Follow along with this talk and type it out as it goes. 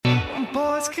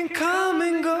Boys can come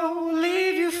and go,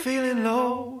 leave you feeling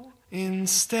low.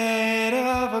 Instead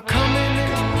of a coming, you're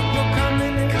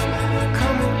coming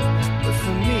with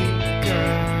me,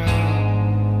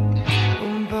 girl.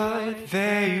 But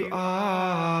there you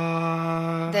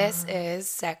are. This is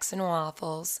Sex and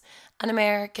Waffles, an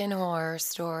American horror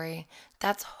story.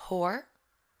 That's whore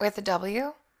with a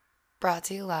W, brought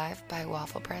to you live by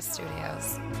Waffle Press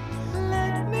Studios.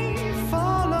 Let me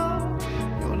follow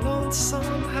your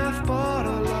lonesome half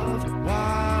bottle of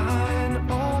wine.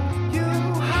 Oh, you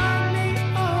hide me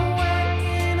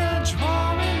away in a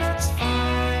drawer, and that's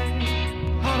fine.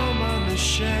 I don't mind the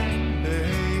shame,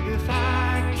 babe, if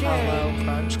I can. Hello,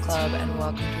 Brunch Club, and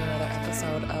welcome to another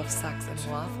episode of Sex and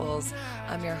Waffles.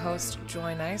 I'm your host,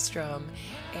 Joy Nystrom,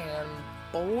 and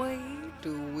boy,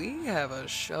 do we have a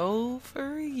show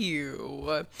for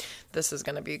you. This is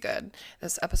going to be good.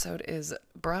 This episode is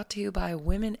brought to you by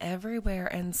Women Everywhere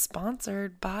and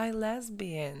sponsored by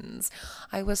lesbians.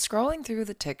 I was scrolling through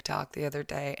the TikTok the other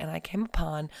day and I came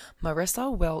upon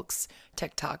Marissa Wilkes'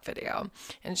 TikTok video.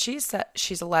 And she said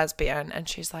she's a lesbian and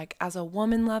she's like, as a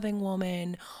woman-loving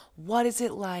woman, what is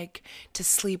it like to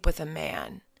sleep with a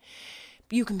man?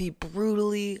 You can be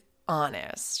brutally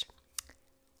honest.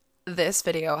 This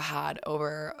video had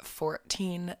over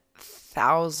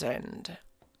 14,000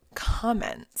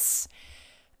 comments.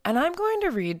 And I'm going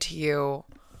to read to you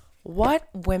what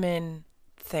women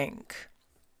think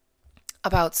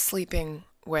about sleeping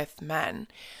with men.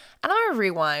 And I'm going to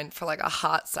rewind for like a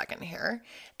hot second here.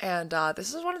 And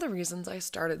this is one of the reasons I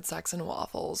started Sex and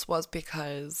Waffles, was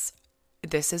because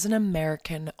this is an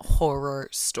American horror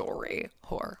story.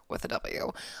 Horror with a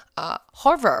W.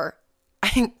 Horror.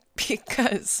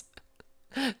 Because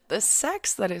the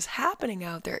sex that is happening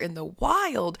out there in the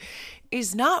wild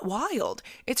is not wild.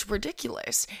 It's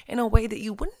ridiculous in a way that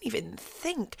you wouldn't even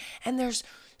think. And there's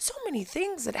so many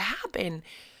things that happen.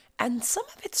 And some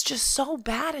of it's just so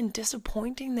bad and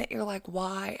disappointing that you're like,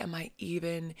 why am I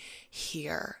even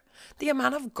here? The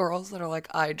amount of girls that are like,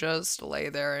 I just lay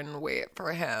there and wait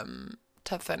for him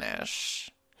to finish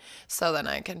so then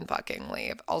I can fucking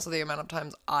leave. Also, the amount of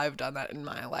times I've done that in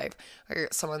my life where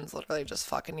someone's literally just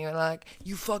fucking you and like,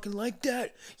 you fucking like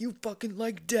that, you fucking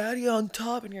like daddy on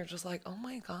top, and you're just like, oh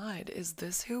my god, is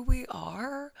this who we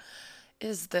are?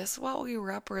 Is this what we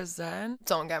represent?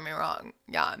 Don't get me wrong,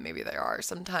 yeah, maybe there are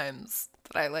sometimes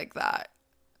that I like that.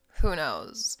 Who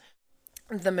knows?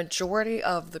 The majority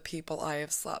of the people I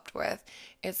have slept with,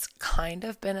 it's kind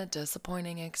of been a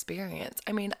disappointing experience.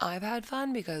 I mean, I've had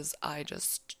fun because I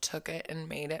just took it and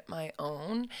made it my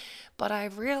own, but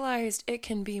I've realized it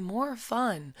can be more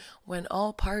fun when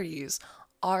all parties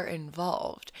are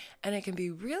involved, and it can be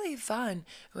really fun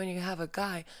when you have a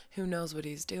guy who knows what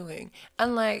he's doing.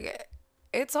 And like,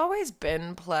 it's always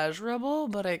been pleasurable,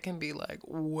 but it can be like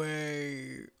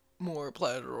way more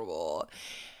pleasurable.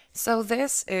 So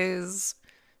this is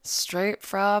straight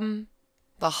from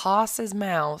the hoss's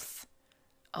mouth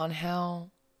on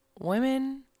how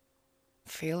women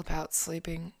feel about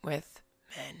sleeping with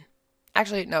men.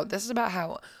 Actually, no, this is about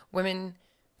how women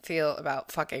feel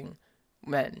about fucking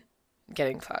men,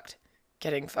 getting fucked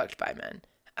by men.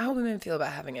 How women feel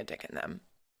about having a dick in them.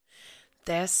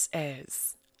 This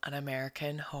is an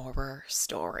American horror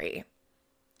story.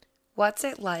 What's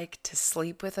it like to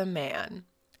sleep with a man?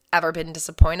 Ever been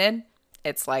disappointed?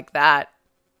 It's like that.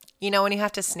 You know when you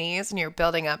have to sneeze and you're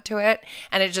building up to it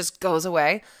and it just goes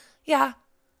away? Yeah,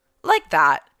 like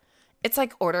that. It's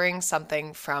like ordering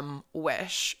something from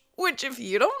Wish, which if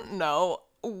you don't know,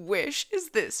 Wish is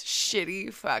this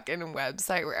shitty fucking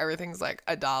website where everything's like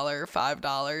 $1,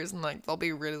 $5, and like they'll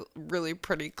be really, really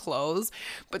pretty clothes.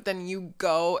 But then you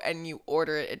go and you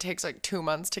order it. It takes like 2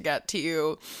 months to get to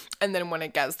you. And then when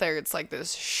it gets there, it's like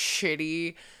this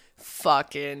shitty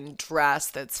fucking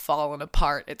dress that's fallen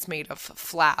apart. It's made of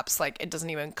flaps, like it doesn't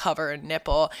even cover a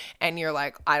nipple, and you're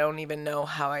like, I don't even know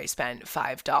how I spent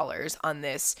 $5 on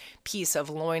this piece of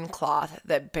loincloth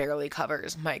that barely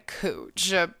covers my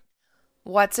cooch.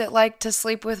 What's it like to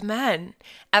sleep with men?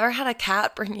 Ever had a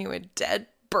cat bring you a dead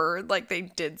bird like they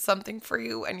did something for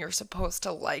you and you're supposed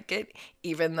to like it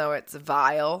even though it's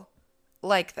vile?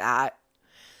 Like that.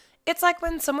 It's like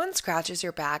when someone scratches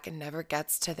your back and never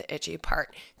gets to the itchy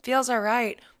part. Feels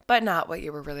alright, but not what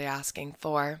you were really asking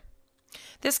for.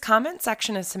 This comment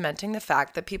section is cementing the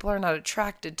fact that people are not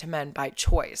attracted to men by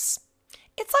choice.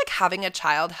 It's like having a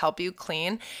child help you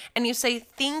clean and you say,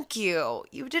 thank you,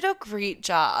 you did a great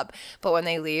job. But when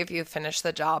they leave, you finish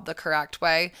the job the correct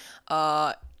way.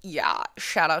 Yeah,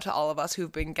 shout out to all of us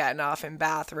who've been getting off in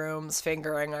bathrooms,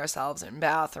 fingering ourselves in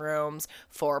bathrooms,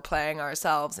 foreplaying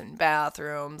ourselves in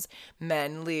bathrooms.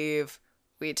 Men leave,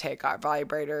 we take our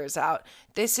vibrators out.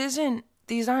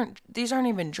 These aren't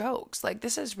even jokes. Like,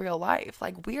 this is real life.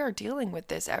 Like, we are dealing with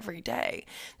this every day.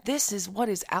 This is what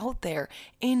is out there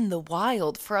in the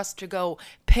wild for us to go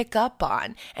pick up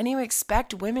on. And you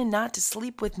expect women not to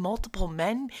sleep with multiple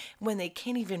men when they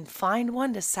can't even find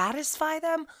one to satisfy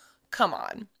them? Come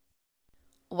on.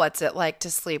 What's it like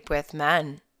to sleep with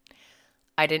men?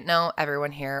 I didn't know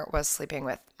everyone here was sleeping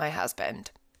with my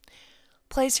husband.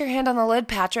 Place your hand on the lid,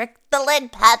 Patrick. The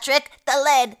lid, Patrick. The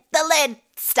lid. The lid.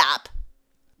 Stop.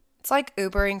 It's like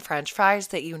Ubering French fries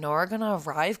that you know are going to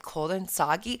arrive cold and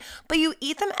soggy, but you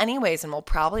eat them anyways and will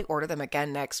probably order them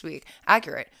again next week.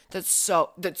 Accurate. That's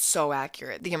so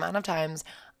accurate. The amount of times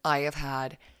I have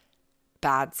had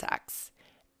bad sex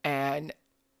and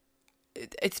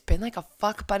it's been like a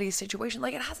fuck buddy situation.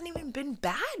 Like, it hasn't even been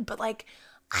bad, but like,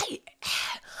 I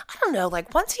don't know,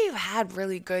 like, once you've had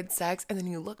really good sex and then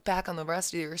you look back on the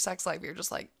rest of your sex life, you're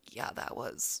just like, yeah, that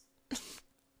was...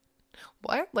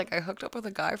 What? Like, I hooked up with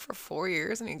a guy for 4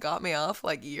 years and he got me off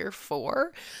like year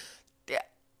 4? Yeah,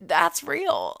 that's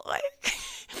real. Like,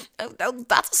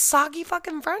 that's a soggy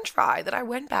fucking French fry that I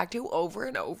went back to over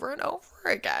and over and over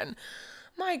again.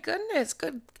 My goodness,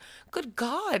 good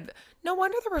God. No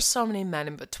wonder there were so many men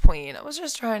in between. I was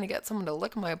just trying to get someone to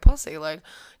lick my pussy. Like,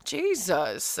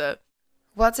 Jesus.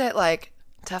 What's it like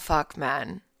to fuck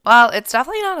men? Well, it's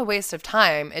definitely not a waste of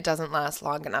time. It doesn't last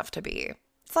long enough to be.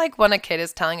 It's like when a kid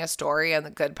is telling a story and the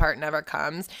good part never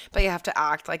comes, but you have to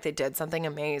act like they did something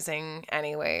amazing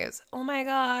anyways. Oh my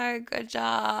God, good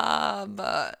job.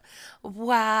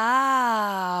 Wow.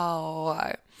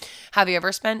 Have you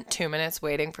ever spent 2 minutes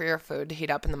waiting for your food to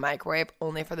heat up in the microwave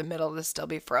only for the middle to still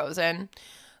be frozen?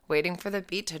 Waiting for the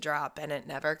beat to drop and it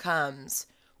never comes.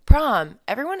 Prom,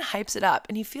 everyone hypes it up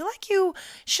and you feel like you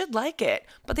should like it,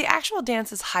 but the actual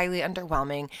dance is highly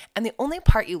underwhelming and the only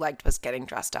part you liked was getting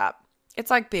dressed up. It's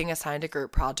like being assigned a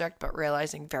group project, but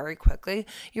realizing very quickly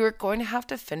you are going to have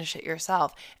to finish it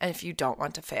yourself, and if you don't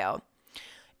want to fail.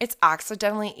 It's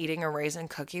accidentally eating a raisin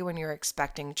cookie when you're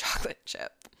expecting chocolate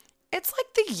chip. It's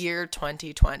like the year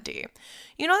 2020.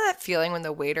 You know that feeling when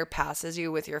the waiter passes you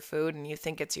with your food and you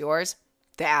think it's yours?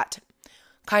 That.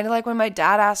 Kind of like when my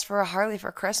dad asked for a Harley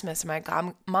for Christmas and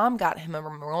my mom got him a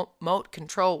remote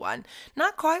control one.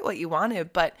 Not quite what you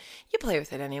wanted, but you play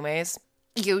with it anyways.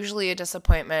 Usually a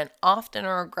disappointment, often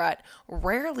a regret,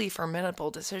 rarely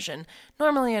formidable decision,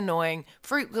 normally annoying,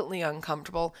 frequently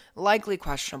uncomfortable, likely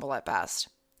questionable at best.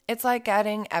 It's like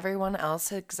getting everyone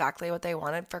else exactly what they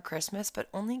wanted for Christmas, but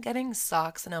only getting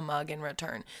socks and a mug in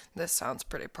return. This sounds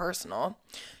pretty personal.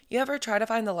 You ever try to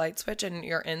find the light switch and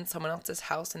you're in someone else's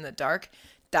house in the dark?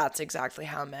 That's exactly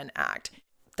how men act.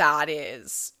 That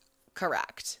is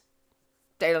correct.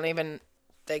 They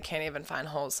can't even find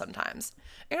holes sometimes.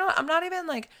 You know, I'm not even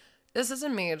like, this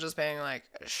isn't me just being like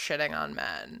shitting on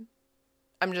men.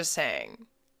 I'm just saying,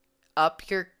 up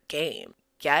your game.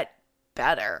 Get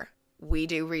better. We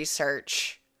do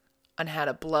research on how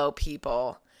to blow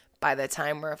people by the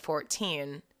time we're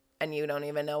 14 and you don't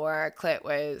even know where our clit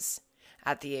was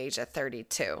at the age of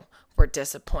 32. We're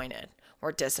disappointed.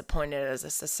 We're disappointed as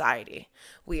a society.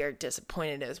 We are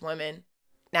disappointed as women.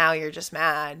 Now you're just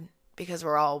mad because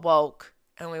we're all woke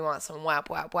and we want some whap,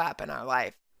 whap, whap in our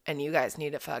life. And you guys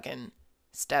need to fucking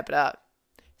step it up.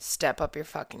 Step up your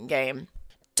fucking game.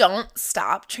 Don't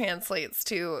stop translates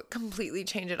to completely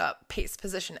change it up, pace,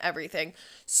 position, everything.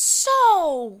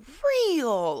 So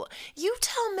real. You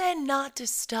tell men not to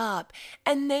stop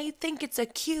and they think it's a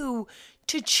cue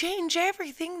to change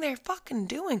everything they're fucking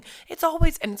doing. It's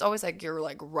always like you're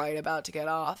like right about to get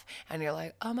off and you're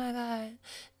like, oh my God,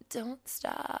 don't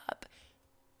stop.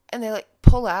 And they like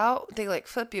pull out, they like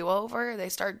flip you over, they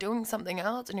start doing something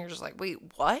else, and you're just like, wait,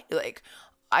 what? Like,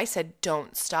 I said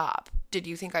don't stop. Did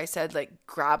you think I said like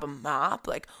grab a mop?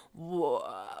 Like,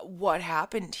 what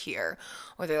happened here?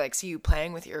 Or they like see you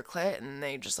playing with your clit and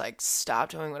they just like stop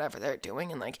doing whatever they're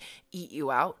doing and like eat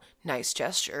you out. Nice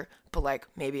gesture, but like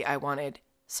maybe I wanted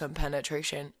some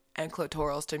penetration and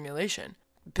clitoral stimulation.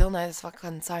 Bill Nye is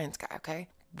fucking science guy, okay?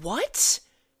 What?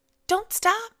 Don't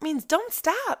stop means don't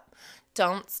stop.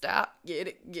 Don't stop. Get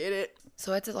it.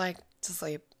 So what's it like to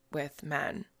sleep with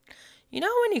men? You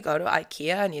know when you go to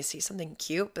IKEA and you see something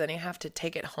cute, but then you have to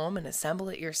take it home and assemble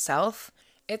it yourself?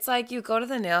 It's like you go to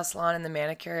the nail salon and the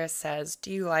manicurist says,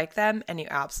 do you like them? And you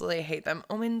absolutely hate them.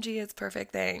 Oh, Minji, it's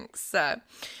perfect, thanks.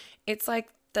 It's like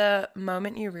the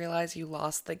moment you realize you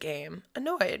lost the game.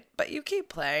 Annoyed, but you keep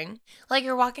playing. Like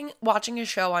you're watching a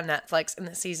show on Netflix and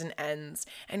the season ends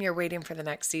and you're waiting for the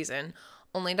next season,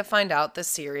 only to find out the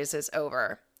series is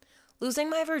over. Losing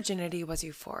my virginity was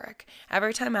euphoric.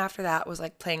 Every time after that was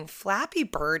like playing Flappy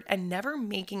Bird and never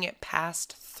making it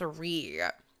past 3.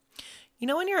 You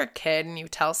know when you're a kid and you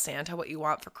tell Santa what you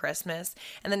want for Christmas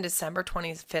and then December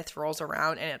 25th rolls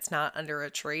around and it's not under a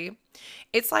tree?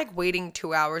 It's like waiting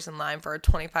 2 hours in line for a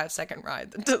 25-second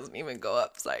ride that doesn't even go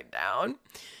upside down.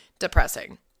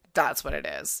 Depressing. That's what it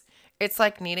is. It's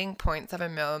like needing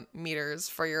 0.7 millimeters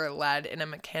for your lead in a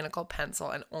mechanical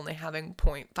pencil and only having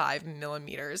 0.5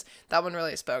 millimeters. That one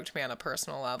really spoke to me on a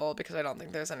personal level because I don't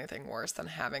think there's anything worse than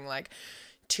having like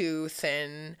too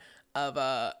thin of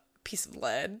a piece of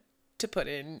lead to put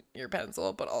in your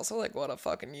pencil, but also like what a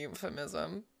fucking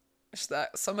euphemism.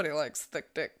 That somebody likes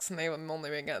thick dicks and they've only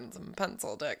been getting some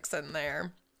pencil dicks in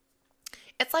there.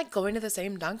 It's like going to the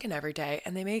same Dunkin' every day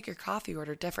and they make your coffee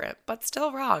order different, but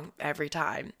still wrong every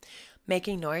time.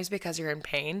 Making noise because you're in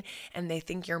pain and they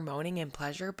think you're moaning in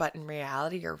pleasure, but in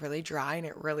reality you're really dry and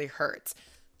it really hurts.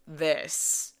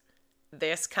 This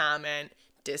comment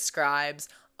describes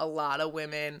a lot of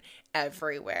women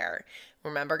everywhere.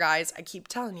 Remember, guys, I keep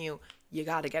telling you, you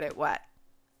got to get it wet.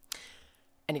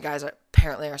 And you guys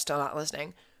apparently are still not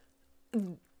listening.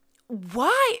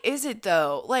 Why is it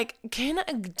though? Like, can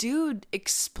a dude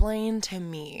explain to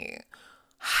me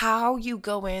how you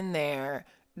go in there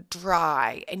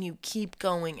dry and you keep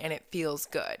going and it feels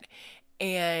good?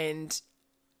 And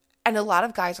a lot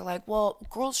of guys are like, well,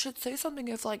 girls should say something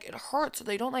if like it hurts so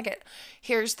they don't like it.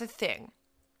 Here's the thing.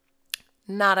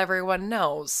 Not everyone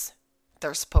knows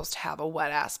they're supposed to have a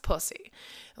wet ass pussy.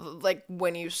 Like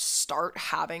when you start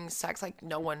having sex, like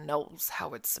no one knows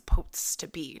how it's supposed to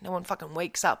be. No one fucking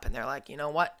wakes up and they're like, you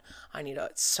know what? I need a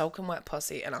soaking wet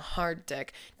pussy and a hard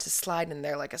dick to slide in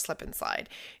there like a slip and slide.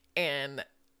 And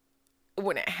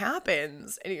when it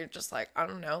happens and you're just like, I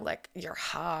don't know, like you're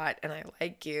hot and I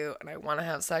like you and I want to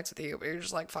have sex with you, but you're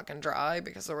just like fucking dry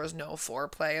because there was no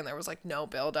foreplay and there was like no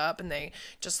build up and they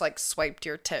just like swiped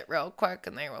your tit real quick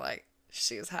and they were like,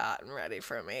 she's hot and ready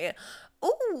for me.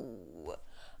 Ooh,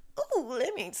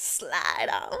 let me slide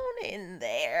on in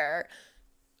there.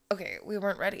 Okay, we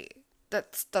weren't ready.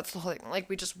 That's the whole thing. Like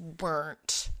we just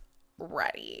weren't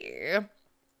ready.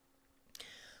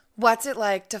 What's it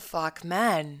like to fuck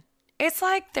men? It's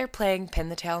like they're playing pin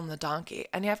the tail on the donkey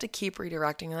and you have to keep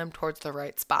redirecting them towards the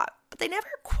right spot, but they never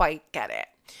quite get it.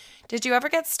 Did you ever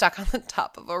get stuck on the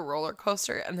top of a roller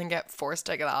coaster and then get forced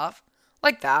to get off?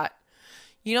 Like that.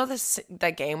 You know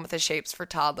that game with the shapes for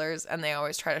toddlers and they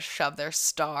always try to shove their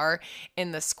star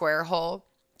in the square hole?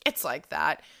 It's like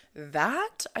that.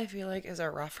 That, I feel like, is a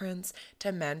reference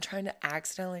to men trying to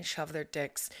accidentally shove their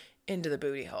dicks into the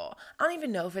booty hole. I don't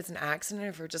even know if it's an accident,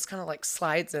 if it just kind of like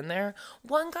slides in there.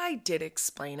 One guy did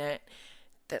explain it,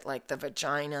 that like the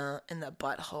vagina and the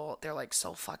butthole, they're like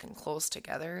so fucking close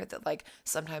together that like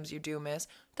sometimes you do miss.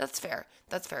 That's fair.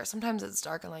 Sometimes it's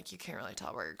dark and like you can't really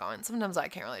tell where you're going. Sometimes I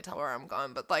can't really tell where I'm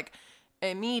going, but like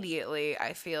immediately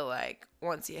I feel like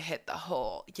once you hit the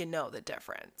hole, you know the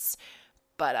difference.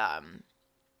 But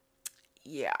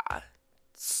yeah.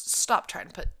 Stop trying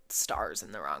to put stars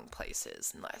in the wrong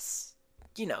places unless,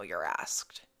 you know, you're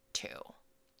asked to.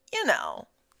 You know,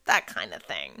 that kind of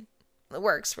thing. It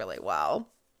works really well.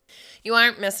 You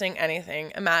aren't missing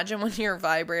anything. Imagine when your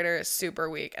vibrator is super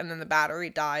weak and then the battery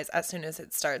dies as soon as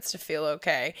it starts to feel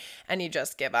okay and you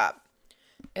just give up.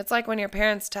 It's like when your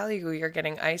parents tell you you're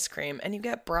getting ice cream and you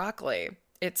get broccoli.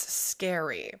 It's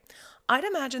scary. I'd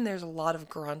imagine there's a lot of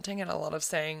grunting and a lot of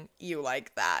saying, you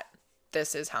like that.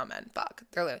 This is how men fuck.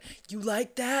 They're like, you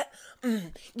like that?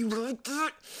 You like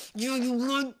that? You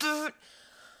like that?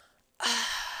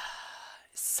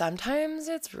 Sometimes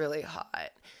it's really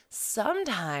hot.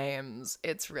 Sometimes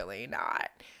it's really not.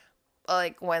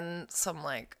 Like when some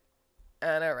like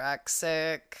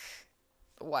anorexic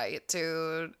white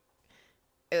dude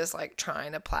is like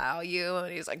trying to plow you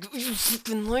and he's like, you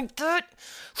fucking like that?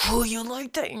 Oh, you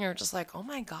like that? And you're just like, oh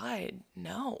my God,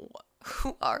 no.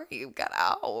 Who are you? Get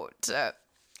out.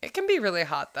 It can be really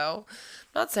hot though.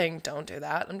 I'm not saying don't do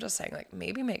that. I'm just saying like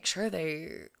maybe make sure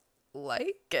they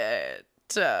like it.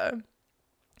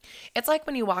 It's like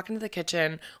when you walk into the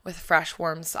kitchen with fresh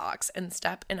warm socks and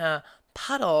step in a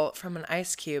puddle from an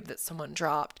ice cube that someone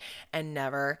dropped and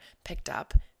never picked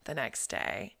up the next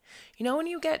day. You know when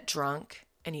you get drunk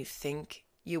and you think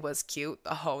you was cute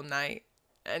the whole night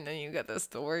and then you get the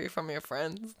story from your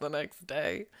friends the next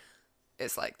day?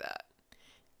 It's like that.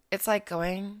 It's like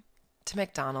going to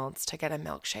McDonald's to get a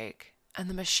milkshake and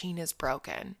the machine is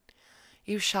broken.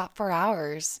 You shop for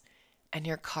hours and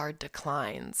your card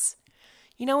declines.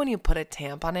 You know when you put a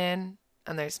tampon in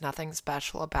and there's nothing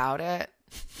special about it?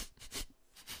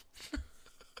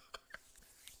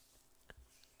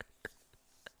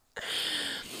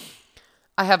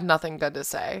 I have nothing good to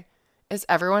say. Is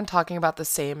everyone talking about the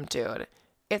same dude?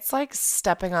 It's like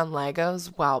stepping on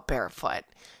Legos while barefoot.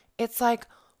 It's like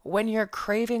when you're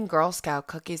craving Girl Scout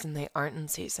cookies and they aren't in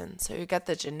season, so you get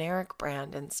the generic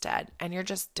brand instead, and you're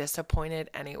just disappointed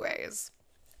anyways.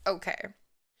 Okay.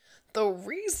 The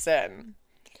reason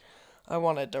I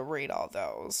wanted to read all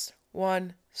those.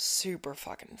 One, super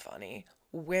fucking funny.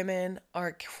 Women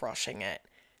are crushing it.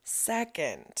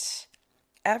 Second,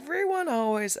 everyone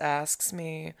always asks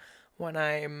me when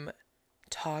I'm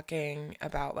talking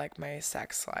about like my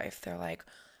sex life, they're like,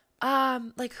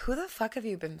 who the fuck have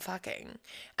you been fucking?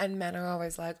 And men are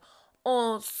always like,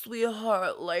 oh,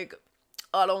 sweetheart, like,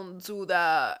 I don't do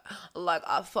that. Like,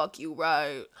 I fuck you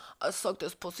right. I suck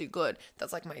this pussy good.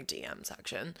 That's like my DM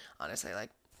section. Honestly, like,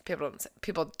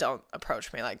 people don't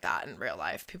approach me like that in real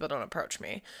life. People don't approach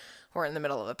me. We're in the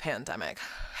middle of a pandemic.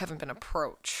 Haven't been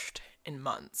approached in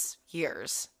months,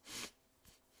 years.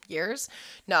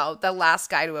 No, the last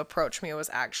guy to approach me was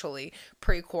actually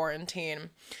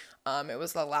pre-quarantine. It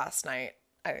was the last night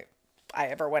I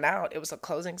ever went out. It was a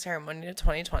closing ceremony to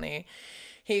 2020.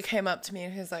 He came up to me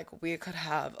and he's like, we could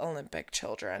have Olympic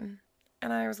children.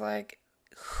 And I was like,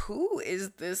 who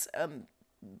is this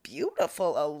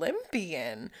beautiful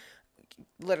Olympian?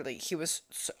 Literally,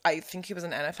 I think he was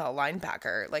an NFL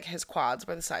linebacker. Like, his quads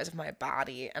were the size of my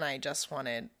body, and I just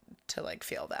wanted to, like,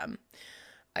 feel them.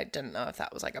 I didn't know if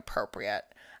that was, like, appropriate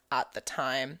at the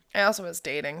time. I also was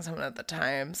dating someone at the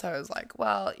time, so I was like,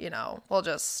 well, you know, we'll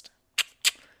just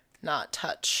not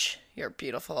touch your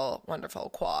beautiful, wonderful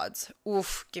quads.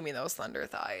 Oof, give me those thunder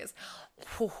thighs.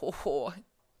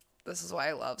 This is why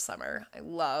I love summer. I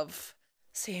love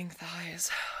seeing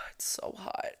thighs. It's so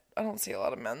hot. I don't see a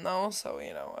lot of men, though, so,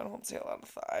 you know, I don't see a lot of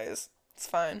thighs. It's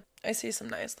fine. I see some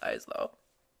nice thighs, though.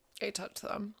 I touch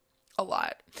them a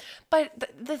lot. But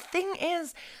the thing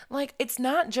is, like, it's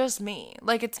not just me.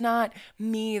 Like, it's not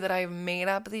me that I've made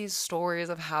up these stories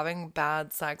of having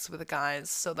bad sex with guys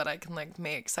so that I can, like,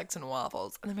 make Sex and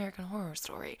Waffles an American Horror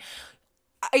Story.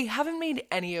 I haven't made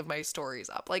any of my stories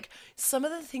up. Like, some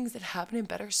of the things that happen in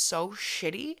bed are so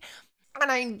shitty. And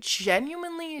I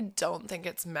genuinely don't think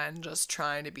it's men just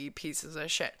trying to be pieces of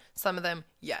shit. Some of them,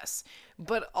 yes.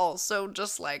 But also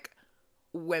just, like,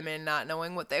 women not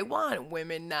knowing what they want,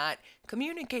 women not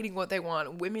communicating what they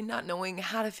want, women not knowing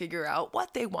how to figure out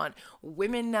what they want,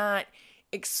 women not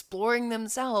exploring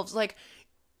themselves. Like,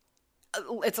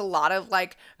 it's a lot of,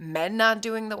 like, men not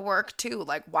doing the work too.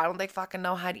 Like, why don't they fucking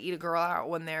know how to eat a girl out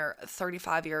when they're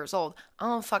 35 years old? I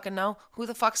don't fucking know. Who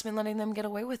the fuck's been letting them get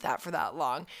away with that for that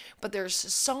long? But there's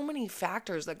so many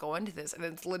factors that go into this, and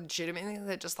it's legitimately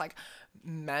that just, like,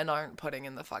 men aren't putting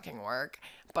in the fucking work,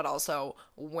 but also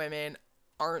women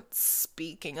aren't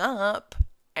speaking up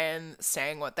and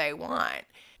saying what they want.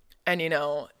 And, you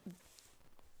know,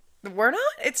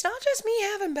 it's not just me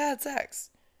having bad sex.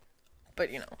 But,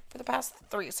 you know, for the past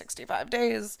 365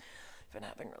 days, I've been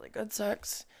having really good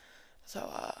sex. So,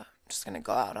 I'm just going to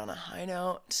go out on a high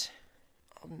note.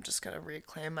 I'm just going to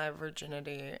reclaim my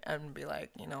virginity and be like,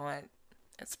 you know what?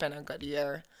 It's been a good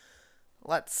year.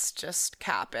 Let's just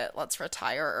cap it. Let's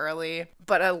retire early.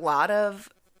 But a lot of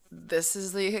this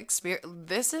is the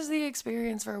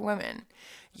experience for women.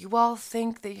 You all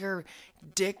think that your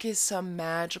dick is some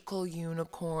magical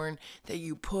unicorn that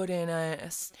you put in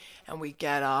us and we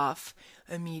get off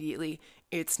immediately.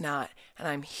 It's not. And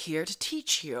I'm here to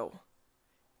teach you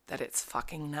that it's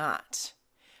fucking not.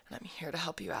 And I'm here to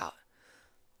help you out.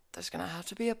 There's gonna have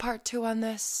to be a part 2 on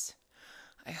this.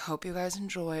 I hope you guys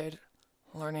enjoyed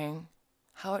learning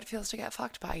how it feels to get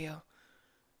fucked by you.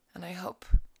 And I hope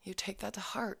you take that to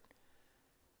heart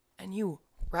and you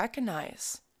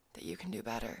recognize that you can do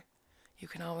better. You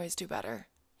can always do better.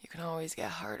 You can always get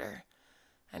harder.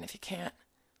 And if you can't,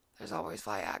 there's always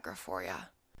Viagra for ya.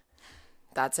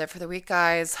 That's it for the week,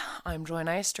 guys. I'm Joy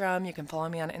Nystrom. You can follow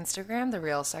me on Instagram, The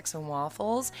Real Sex and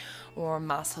Waffles, or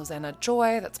Mas Hosanna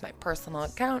Joy. That's my personal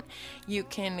account. You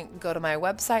can go to my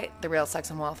website,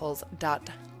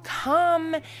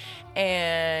 therealsexandwaffles.com.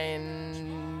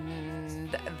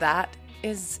 And that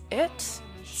is it.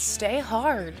 Stay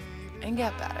hard and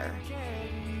get better.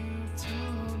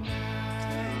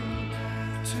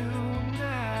 To